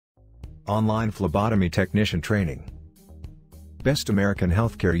Online Phlebotomy Technician Training. Best American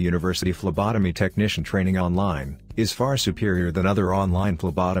Healthcare University Phlebotomy Technician Training Online is far superior than other online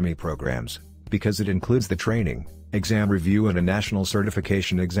phlebotomy programs, because it includes the training, exam review and a national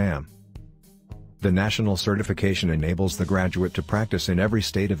certification exam. The national certification enables the graduate to practice in every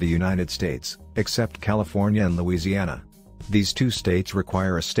state of the United States, except California and Louisiana. These two states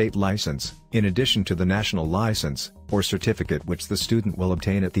require a state license, in addition to the national license, or certificate which the student will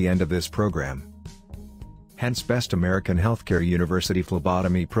obtain at the end of this program. Hence Best American Healthcare University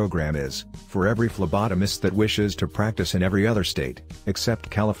Phlebotomy program is, for every phlebotomist that wishes to practice in every other state,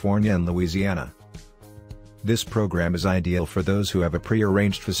 except California and Louisiana. This program is ideal for those who have a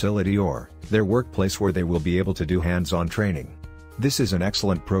pre-arranged facility or their workplace where they will be able to do hands-on training. This is an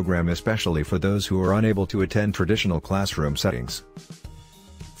excellent program especially for those who are unable to attend traditional classroom settings.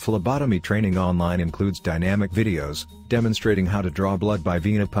 Phlebotomy training online includes dynamic videos, demonstrating how to draw blood by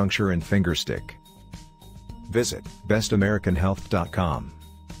venipuncture and fingerstick. Visit bestamericanhealth.com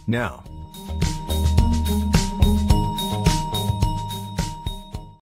now.